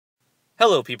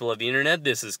Hello, people of the internet.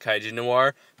 This is Kaiju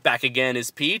Noir. Back again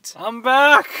is Pete. I'm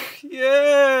back!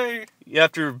 Yay!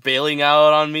 After bailing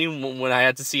out on me when I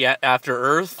had to see After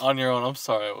Earth. On your own, I'm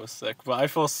sorry I was sick, but I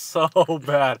feel so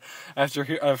bad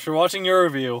after watching your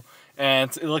review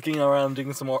and looking around,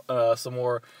 digging some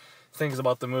more things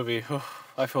about the movie.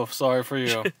 I feel sorry for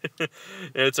you.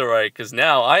 It's alright, because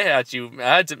now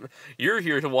you're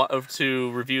here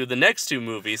to review the next two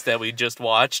movies that we just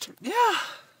watched. Yeah.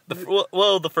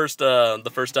 The first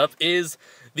up is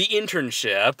The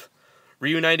Internship,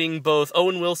 reuniting both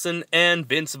Owen Wilson and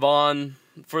Vince Vaughn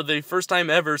for the first time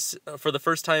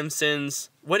since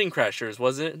Wedding Crashers,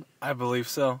 was it? I believe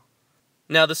so.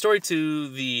 Now, the story to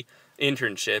The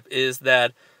Internship is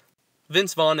that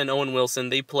Vince Vaughn and Owen Wilson,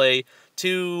 they play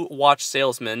two watch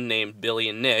salesmen named Billy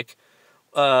and Nick.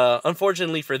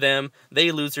 Unfortunately for them,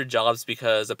 they lose their jobs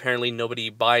because apparently nobody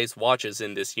buys watches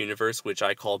in this universe, which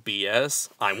I call BS.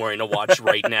 I'm wearing a watch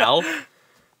right now.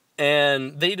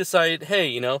 And they decide,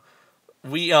 hey,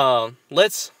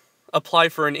 let's apply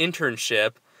for an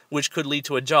internship, which could lead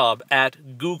to a job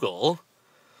at Google.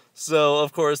 So,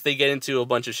 of course, they get into a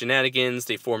bunch of shenanigans.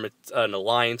 They form an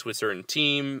alliance with a certain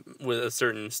team, with a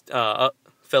certain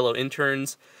fellow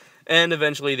interns. And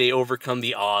eventually they overcome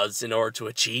the odds in order to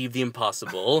achieve the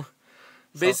impossible.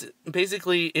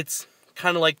 Basically, it's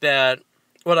kind of like that,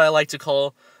 what I like to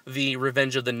call the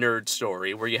Revenge of the Nerd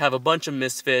story, where you have a bunch of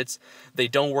misfits, they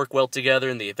don't work well together,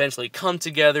 and they eventually come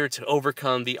together to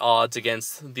overcome the odds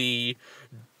against the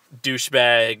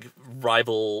douchebag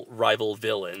rival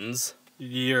villains.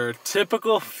 Your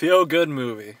typical feel-good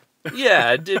movie.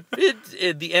 Yeah,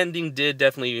 the ending did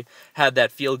definitely have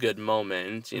that feel-good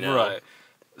moment, Right.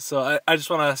 So I just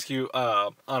want to ask you,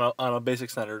 on a basic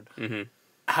standard,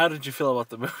 how did you feel about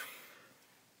the movie?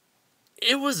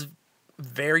 It was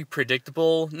very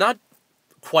predictable, not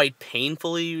quite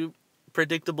painfully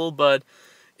predictable, but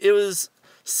it was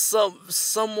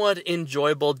somewhat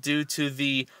enjoyable due to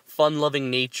the fun-loving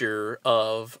nature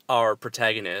of our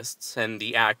protagonists and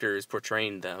the actors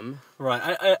portraying them.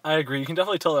 Right, I agree. You can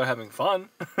definitely tell they're having fun.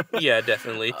 Yeah,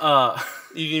 definitely.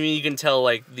 You can tell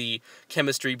like the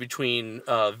chemistry between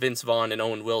Vince Vaughn and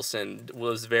Owen Wilson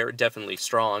was definitely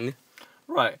strong.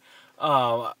 Right.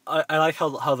 I like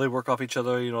how they work off each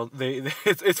other.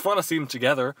 It's fun to see them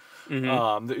together.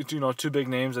 Two big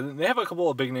names, and they have a couple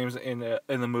of big names in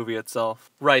the movie itself.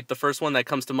 Right. The first one that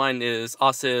comes to mind is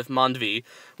Asif Mandvi,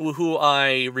 who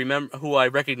I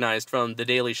recognized from The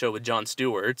Daily Show with Jon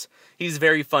Stewart. He's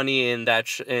very funny in that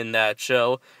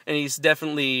show, and he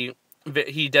definitely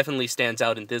stands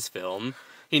out in this film.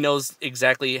 He knows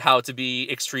exactly how to be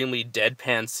extremely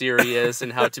deadpan serious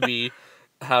and how to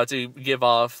give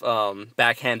off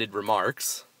backhanded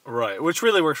remarts. Right, which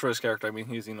really works for his character. I mean,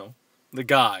 he's the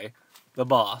guy, the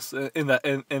boss in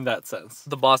that sense.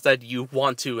 The boss that you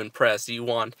want to impress. You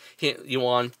want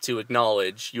to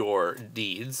acknowledge your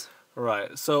deeds.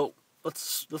 Right. So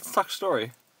let's talk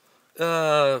story.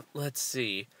 Let's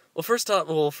see. Well, first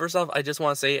off, I just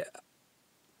want to say,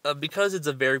 because it's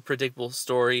a very predictable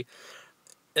story.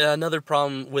 Another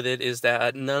problem with it is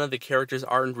that none of the characters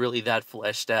aren't really that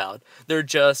fleshed out.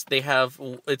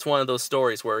 It's one of those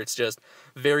stories where it's just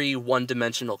very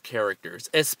one-dimensional characters,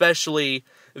 especially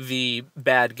the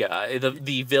bad guy,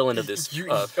 the villain of this.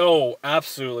 Oh,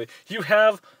 absolutely. You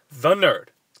have the nerd.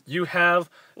 You have...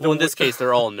 in this case,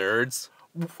 they're all nerds.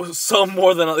 Some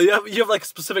more than... You have like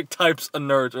specific types of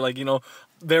nerds, or like,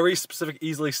 very specific,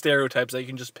 easily stereotypes that you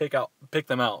can just pick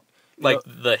them out. Like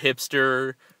the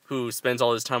hipster who spends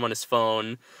all his time on his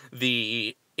phone,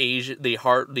 the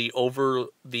hardworking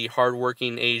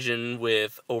Asian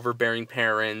with overbearing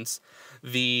parents,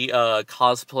 the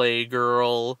cosplay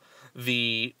girl,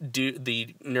 the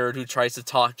nerd who tries to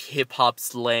talk hip hop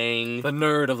slang, the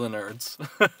nerd of the nerds.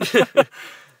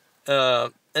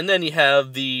 And then you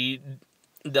have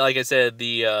like I said,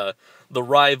 the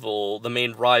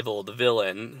main rival, the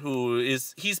villain,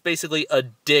 he's basically a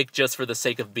dick just for the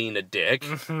sake of being a dick.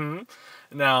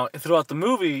 Now, throughout the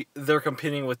movie, they're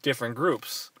competing with different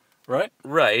groups, right?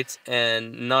 Right,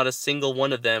 and not a single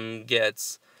one of them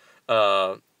gets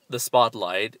the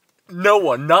spotlight. No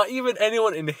one, not even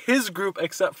anyone in his group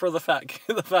except for the fat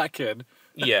kid.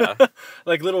 Yeah.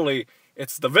 Like, literally,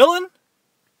 it's the villain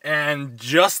and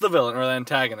just the villain, or the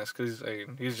antagonist, because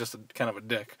he's just kind of a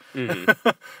dick.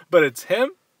 But it's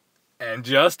him and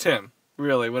just him,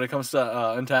 really, when it comes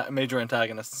to major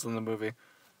antagonists in the movie.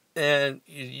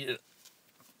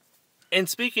 And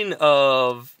speaking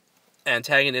of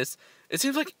antagonists, it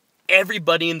seems like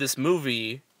everybody in this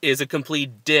movie is a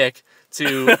complete dick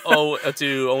to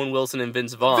Owen Wilson and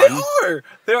Vince Vaughn.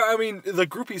 They are. I mean, the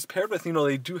group he's paired with,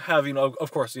 they do have,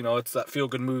 of course, it's that feel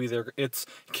good movie. It's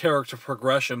character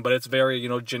progression, but it's very,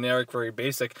 generic, very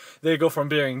basic. They go from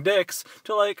being dicks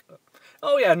to like,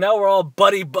 oh yeah, now we're all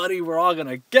buddy, we're all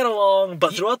gonna get along.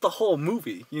 But throughout the whole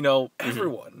movie,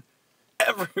 everyone,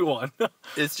 everyone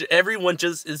has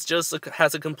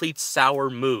a complete sour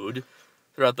mood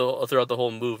throughout the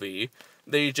whole movie.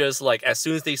 They just, like, as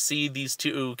soon as they see these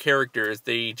two characters,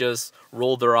 they just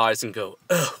roll their eyes and go,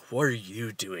 ugh, what are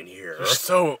you doing here? You're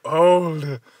so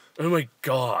old. Oh my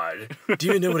god. Do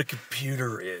you even know what a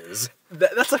computer is?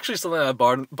 That's actually something that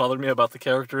bothered me about the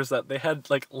characters, that they had,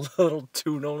 like, little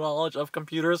to no knowledge of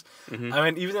computers. Mm-hmm.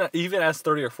 I mean, even as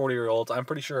 30 or 40-year-olds, I'm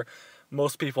pretty sure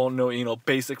most people know,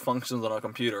 basic functions on a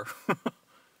computer.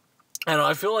 And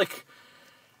I feel like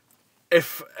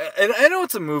and I know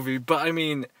it's a movie, but I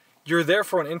mean, you're there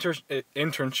for an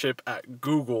internship at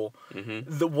Google.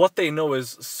 Mm-hmm. What they know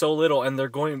is so little, and they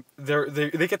get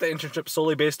the internship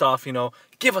solely based off,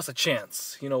 give us a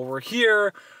chance. We're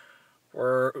here,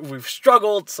 we've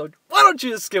struggled, so why don't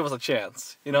you just give us a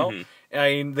chance? Mm-hmm. I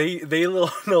mean, they know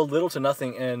little to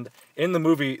nothing, and in the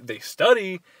movie they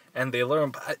study and they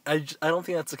learn. But I don't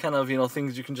think that's the kind of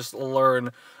things you can just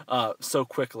learn so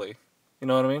quickly. You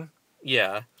know what I mean?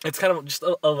 Yeah. It's kind of just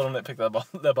a little nitpick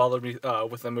that bothered me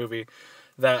with the movie,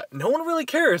 that no one really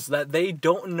cares that they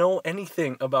don't know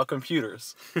anything about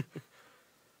computers.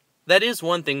 That is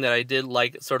one thing that I did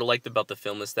sort of liked about the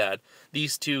film, is that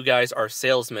these two guys are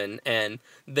salesmen, and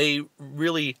they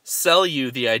really sell you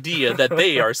the idea that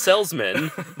they are salesmen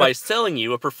by selling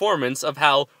you a performance of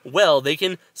how well they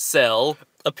can sell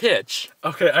a pitch.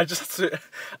 Okay,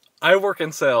 I work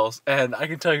in sales, and I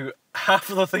can tell you half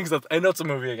of the things that I know it's a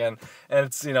movie again, and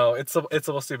it's it's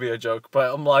supposed to be a joke,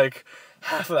 but I'm like,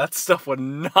 half of that stuff would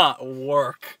not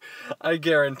work. I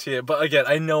guarantee it. But again,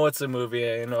 I know it's a movie.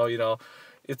 I know,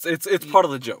 it's part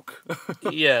of the joke.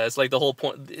 Yeah, it's like the whole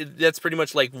point. That's pretty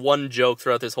much like one joke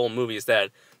throughout this whole movie, is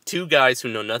that two guys who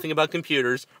know nothing about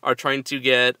computers are trying to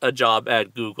get a job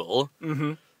at Google,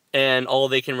 mm-hmm. and all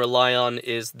they can rely on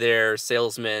is their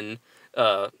salesman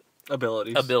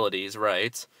abilities,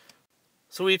 right?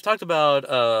 So we've talked about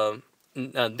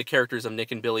the characters of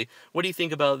Nick and Billy. What do you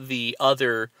think about the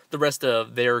rest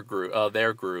of their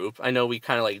group? I know we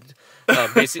kind of like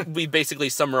we basically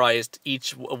summarized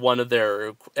each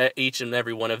and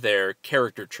every one of their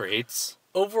character traits.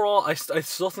 Overall, I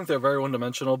still think they're very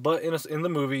one-dimensional, but in the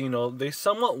movie, they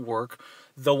somewhat work.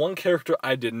 The one character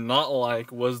I did not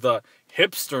like was the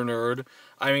hipster nerd.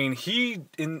 I mean,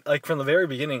 from the very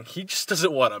beginning, he just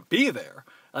doesn't want to be there.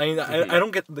 I mean, mm-hmm. I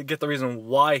don't get the reason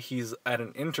why he's at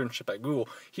an internship at Google.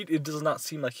 It does not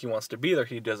seem like he wants to be there.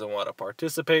 He doesn't want to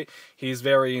participate. He's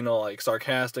very,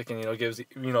 sarcastic and, gives,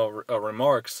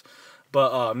 remarks.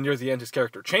 But near the end, his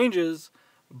character changes.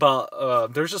 But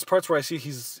there's just parts where I see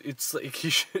he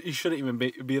shouldn't even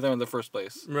be there in the first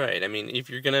place. Right. I mean, if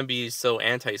you're going to be so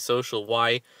antisocial,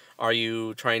 why are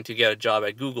you trying to get a job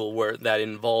at Google where that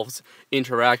involves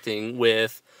interacting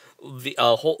with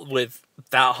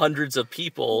hundreds of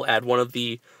people at one of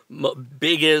the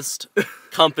biggest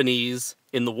companies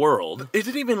in the world? It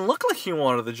didn't even look like he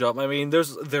wanted the job. I mean,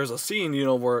 there's a scene,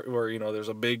 where there's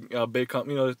a big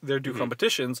company, they do mm-hmm.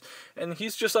 competitions, and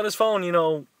he's just on his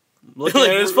phone, looking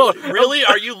at his phone. Really?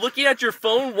 Are you looking at your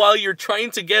phone while you're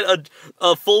trying to get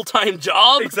a full-time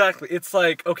job? Exactly. It's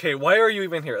like, okay, why are you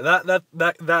even here?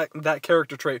 That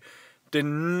character trait did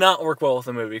not work well with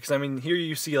the movie, because I mean, here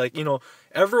you see, like,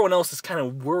 everyone else is kind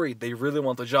of worried they really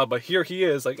want the job, but here he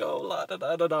is like, oh, la da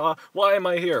da da da, why am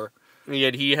I here? And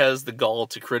yet he has the gall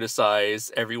to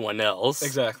criticize everyone else.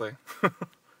 Exactly.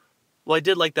 Well, I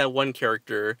did like that one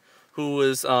character who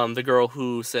was the girl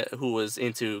who was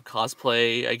into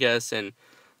cosplay, I guess, and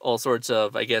all sorts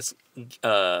of, I guess,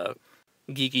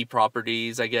 geeky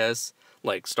properties, I guess,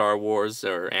 like Star Wars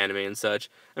or anime and such.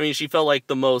 I mean, she felt like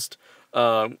the most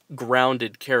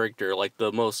grounded character, like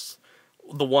the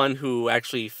one who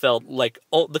actually felt like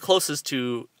the closest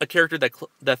to a character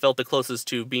that felt the closest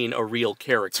to being a real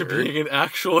character, to being an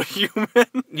actual human.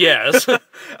 Yes.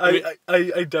 I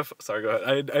definitely. Sorry, go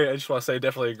ahead. I just want to say I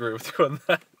definitely agree with you on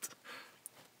that.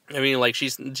 I mean, like, she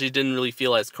didn't really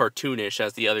feel as cartoonish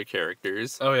as the other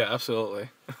characters. Oh yeah, absolutely.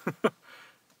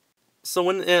 So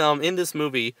when in this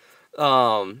movie,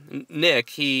 Nick,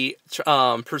 he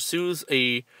pursues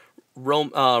a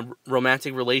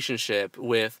romantic relationship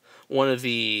with one of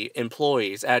the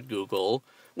employees at Google,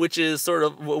 which is a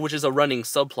running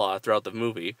subplot throughout the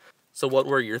movie. So what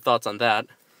were your thoughts on that?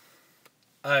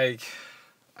 I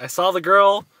saw the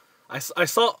girl. I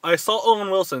saw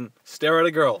Owen Wilson stare at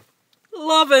a girl.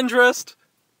 Love interest.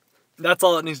 That's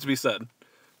all that needs to be said.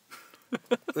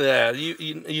 Yeah,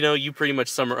 you pretty much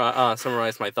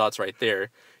summarized my thoughts right there.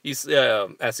 As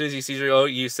soon as you see her,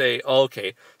 you say, oh,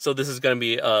 okay, so this is gonna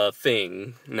be a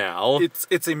thing now.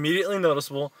 It's immediately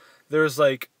noticeable. There's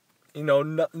like,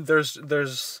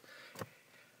 there's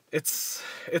it's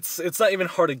not even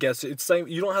hard to guess. It's like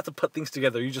you don't have to put things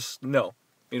together. You just know.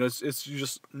 You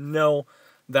just know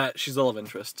that she's a love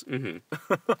interest. Mm-hmm.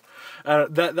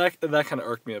 That kind of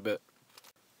irked me a bit.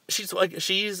 She's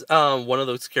one of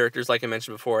those characters, like I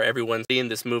mentioned before. Everyone in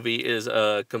this movie is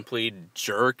a complete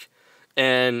jerk,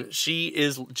 and she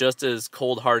is just as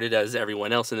cold-hearted as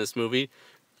everyone else in this movie.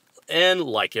 And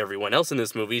like everyone else in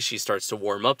this movie, she starts to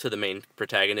warm up to the main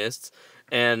protagonists,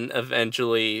 and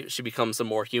eventually she becomes a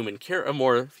more human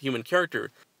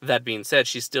character. That being said,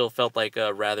 she still felt like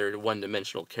a rather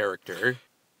one-dimensional character.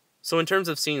 So in terms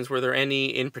of scenes, were there any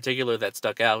in particular that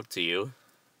stuck out to you?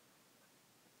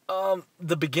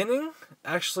 The beginning,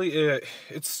 actually,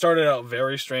 it started out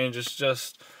very strange. It's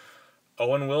just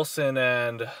Owen Wilson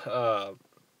and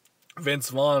Vince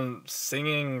Vaughn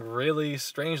singing really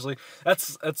strangely.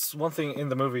 That's one thing in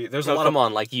the movie. There's a lot come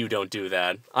on, like you don't do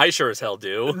that. I sure as hell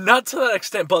do. Not to that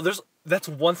extent, but that's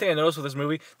one thing I noticed with this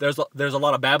movie. There's a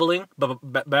lot of babbling,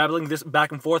 babbling this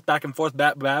back and forth,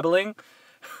 babbling.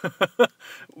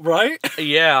 Right?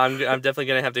 Yeah, I'm definitely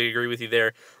gonna have to agree with you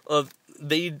there.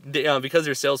 They because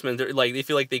they're salesmen, they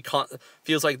feel like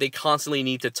feels like they constantly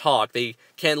need to talk. They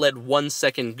can't let 1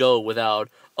 second go without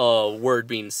a word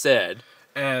being said.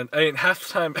 And I mean, half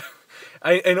the time,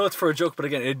 I know it's for a joke, but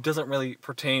again, it doesn't really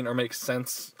pertain or make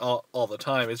sense all the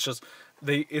time. It's just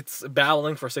it's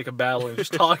babbling for the sake of babbling,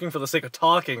 just talking for the sake of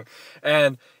talking,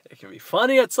 and it can be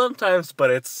funny at sometimes, but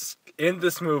it's in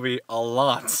this movie a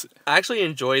lot. I actually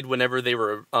enjoyed whenever they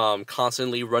were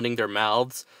constantly running their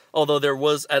mouths. Although there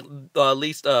was at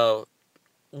least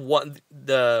one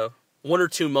or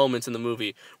two moments in the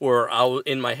movie where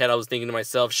in my head I was thinking to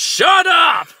myself, "Shut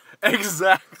up!"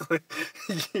 Exactly.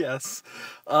 Yes.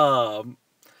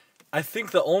 I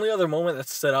think the only other moment that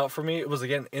stood out for me was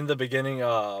again in the beginning.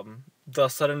 The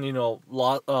sudden, the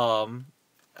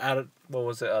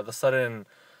sudden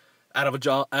out of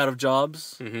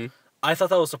jobs. Mm-hmm. I thought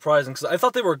that was surprising because I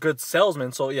thought they were good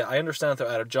salesmen. So yeah, I understand that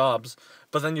they're out of jobs.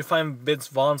 But then you find Vince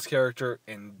Vaughn's character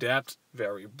in debt,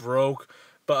 very broke.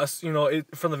 But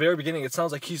from the very beginning, it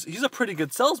sounds like he's a pretty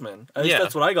good salesman. At least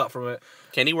that's what I got from it.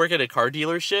 Can he work at a car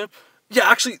dealership? Yeah,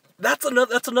 actually, that's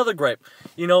another gripe.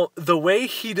 The way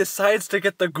he decides to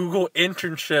get the Google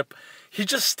internship, he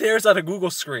just stares at a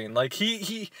Google screen. Like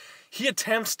he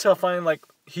attempts to find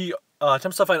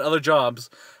other jobs,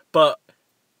 but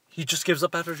he just gives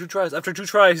up after 2 tries. After 2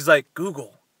 tries, he's like,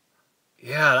 Google.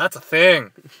 Yeah, that's a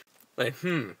thing. Like,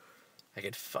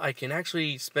 I can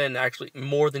actually spend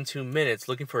more than 2 minutes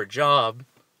looking for a job,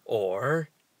 or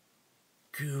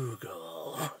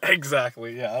Google.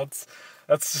 Exactly. Yeah,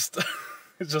 that's just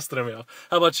it's just throwing me off.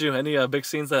 How about you? Any big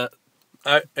scenes that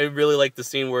I really like the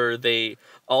scene where they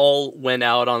all went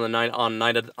out on the night on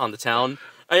the town.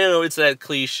 I don't know, it's that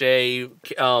cliche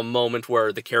moment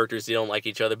where the characters, they don't like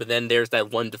each other, but then there's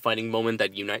that one defining moment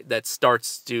that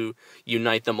starts to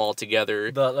unite them all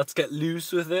together. Let's get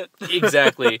loose with it.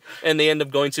 Exactly. And they end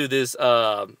up going to this,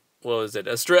 what was it,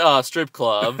 a strip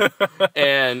club,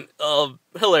 and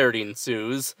hilarity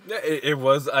ensues. It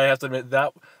was, I have to admit,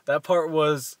 that part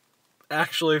was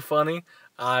actually funny.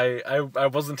 I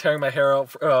wasn't tearing my hair out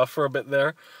for a bit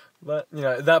there, but,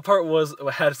 that part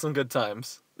had some good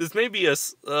times. This may be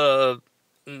a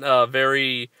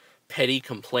very petty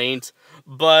complaint,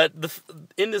 but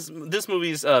in this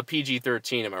movie's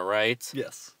PG-13, am I right?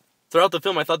 Yes. Throughout the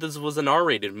film, I thought this was an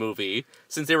R-rated movie,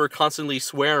 since they were constantly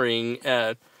swearing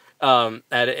at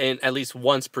least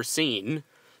once per scene.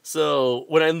 So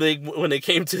when they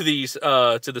came to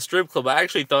the strip club, I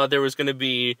actually thought there was going to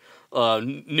be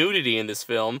nudity in this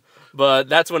film, but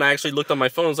that's when I actually looked on my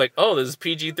phone and was like, oh, this is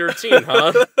PG-13,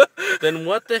 huh? Then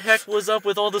what the heck was up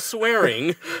with all the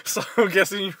swearing? So I'm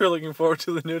guessing you were looking forward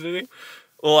to the nudity?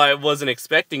 Well, I wasn't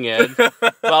expecting it,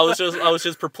 but I was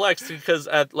just perplexed because,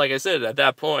 like I said, at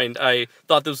that point, I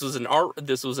thought this was an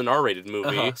R-rated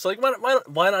movie. Uh-huh. So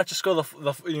why not just go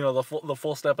the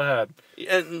full step ahead?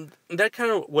 And that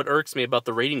kind of what irks me about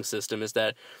the rating system is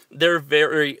that they're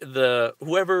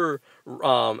whoever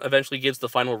eventually gives the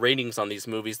final ratings on these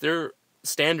movies, their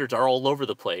standards are all over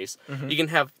the place. Mm-hmm. You can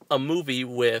have a movie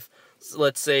with,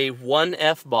 let's say, 1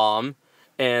 F-bomb,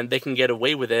 and they can get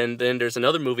away with it, and then there's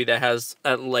another movie that has,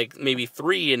 maybe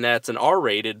 3, and that's an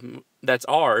R-rated, that's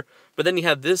R, but then you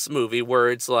have this movie where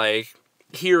it's,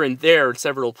 here and there in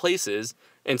several places,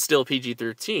 and still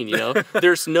PG-13,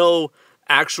 There's no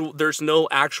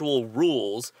actual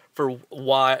rules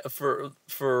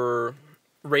for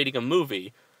rating a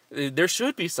movie. There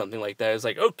should be something like that. It's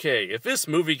like, okay, if this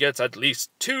movie gets at least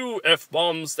 2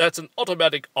 F-bombs, that's an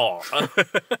automatic R.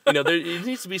 It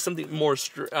needs to be something more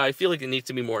I feel like it needs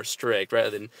to be more strict rather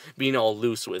than being all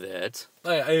loose with it.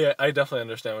 I definitely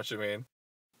understand what you mean.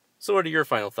 So what are your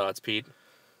final thoughts, Pete?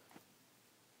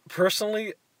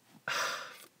 Personally,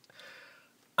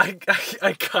 I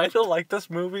kind of like this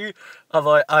movie,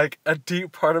 although a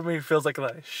deep part of me feels like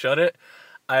I should it.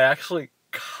 I actually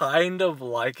kind of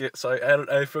like it, so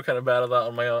I feel kind of bad about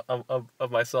on my own,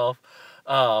 of myself.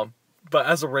 But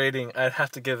as a rating, I'd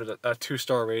have to give it a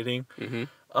 2-star rating. Mm-hmm.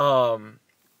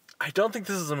 I don't think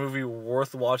this is a movie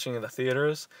worth watching in the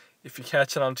theaters. If you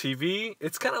catch it on TV,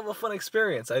 it's kind of a fun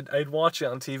experience. I'd watch it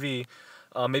on TV,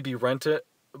 maybe rent it,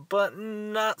 but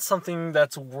not something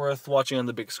that's worth watching on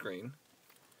the big screen.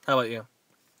 How about you?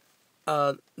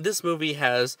 This movie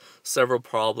has several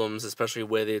problems, especially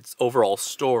with its overall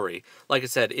story. Like I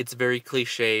said, it's very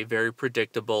cliche, very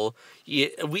predictable.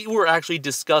 We were actually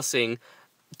discussing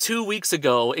 2 weeks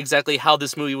ago exactly how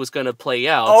this movie was going to play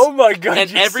out. Oh my god!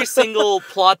 And every single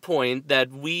plot point that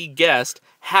we guessed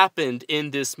happened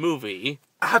in this movie.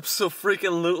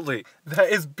 Absolutely. That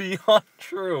is beyond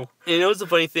true. And it was a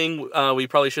funny thing we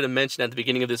probably should have mentioned at the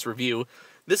beginning of this review.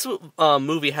 This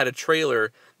movie had a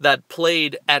trailer that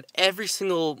played at every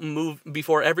single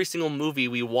before every single movie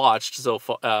we watched so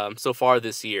far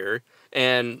this year,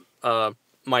 and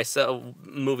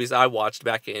movies I watched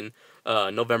back in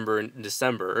November and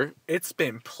December. It's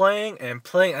been playing and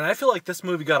playing, and I feel like this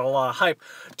movie got a lot of hype.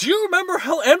 Do you remember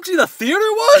how empty the theater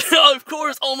was? Of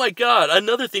course. Oh my god.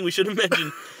 Another thing we should have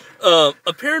mentioned.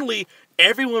 Apparently,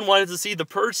 everyone wanted to see The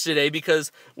Purge today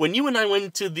because when you and I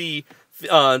went to the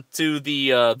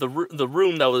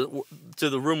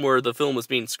room where the film was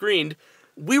being screened,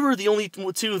 we were the only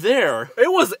two there.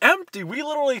 It was empty. We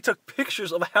literally took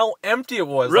pictures of how empty it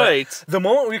was. Right. Like, the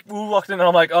moment we walked in,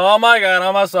 I'm like, oh my god,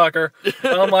 I'm a sucker.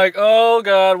 I'm like, oh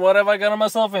god, what have I gotten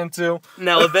myself into?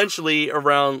 Now, eventually,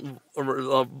 around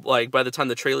by the time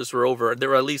the trailers were over, there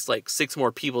were at least 6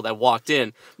 more people that walked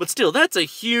in. But still, that's a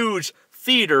huge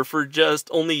theater for just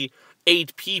only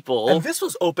 8 people. And this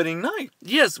was opening night.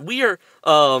 Yes, we are,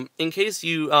 in case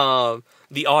you,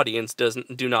 the audience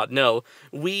do not know,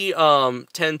 we,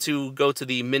 tend to go to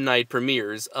the midnight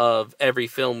premieres of every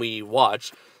film we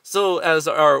watch. So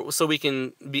that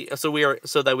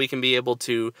we can be able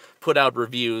to put out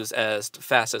reviews as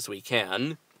fast as we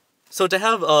can. So to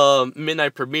have a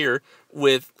midnight premiere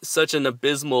with such an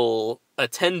abysmal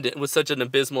attendance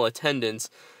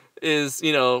is,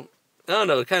 I don't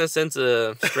know, it kind of sends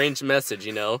a strange message,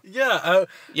 Yeah.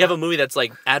 You have a movie that's,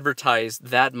 advertised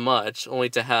that much, only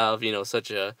to have, such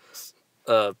a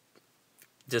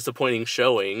disappointing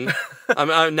showing.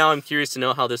 I'm curious to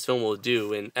know how this film will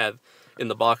do in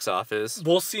the box office.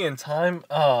 We'll see in time.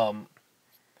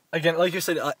 Again, like you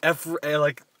said,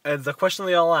 the question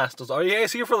they all asked was, are you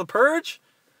guys here for The Purge?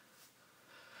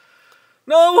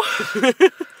 No!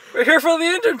 We're here for the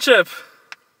internship!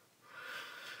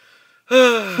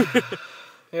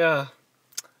 Yeah.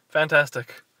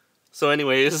 Fantastic. So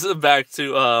anyways, back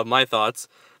to my thoughts.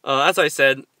 As I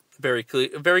said, very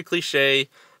cliche,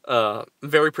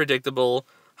 very predictable.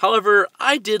 However,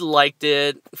 I did like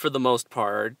it for the most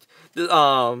part.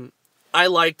 I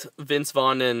liked Vince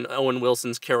Vaughn and Owen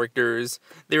Wilson's characters.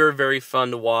 They were very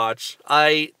fun to watch.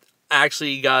 I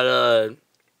actually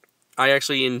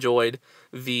enjoyed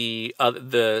the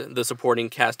supporting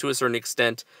cast to a certain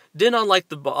extent. Did not like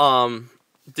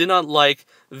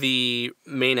the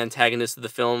main antagonist of the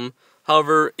film.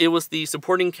 However, it was the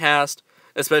supporting cast,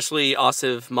 especially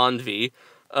Asif Mandvi,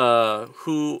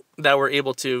 that were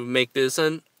able to make this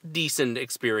a decent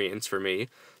experience for me.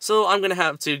 So I'm gonna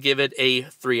have to give it a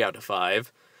 3 out of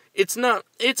 5. It's not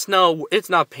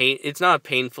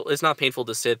painful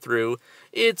to sit through.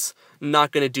 It's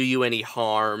not gonna do you any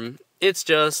harm. It's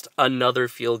just another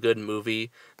feel-good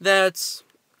movie that's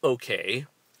okay.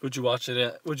 Would you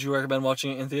recommend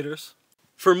watching it in theaters?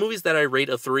 For movies that I rate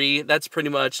a 3, that's pretty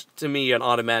much, to me, an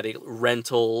automatic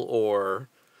rental or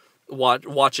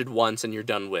watch it once and you're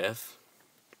done with.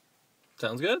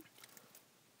 Sounds good.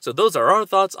 So those are our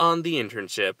thoughts on The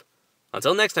Internship.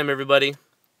 Until next time, everybody,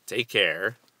 take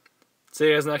care. See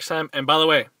you guys next time. And by the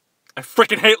way, I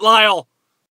freaking hate Lyle.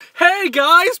 Hey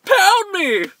guys, pound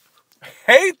me!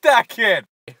 Hate that kid.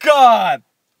 God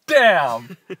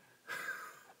damn.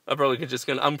 I'm probably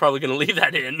gonna leave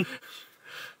that in.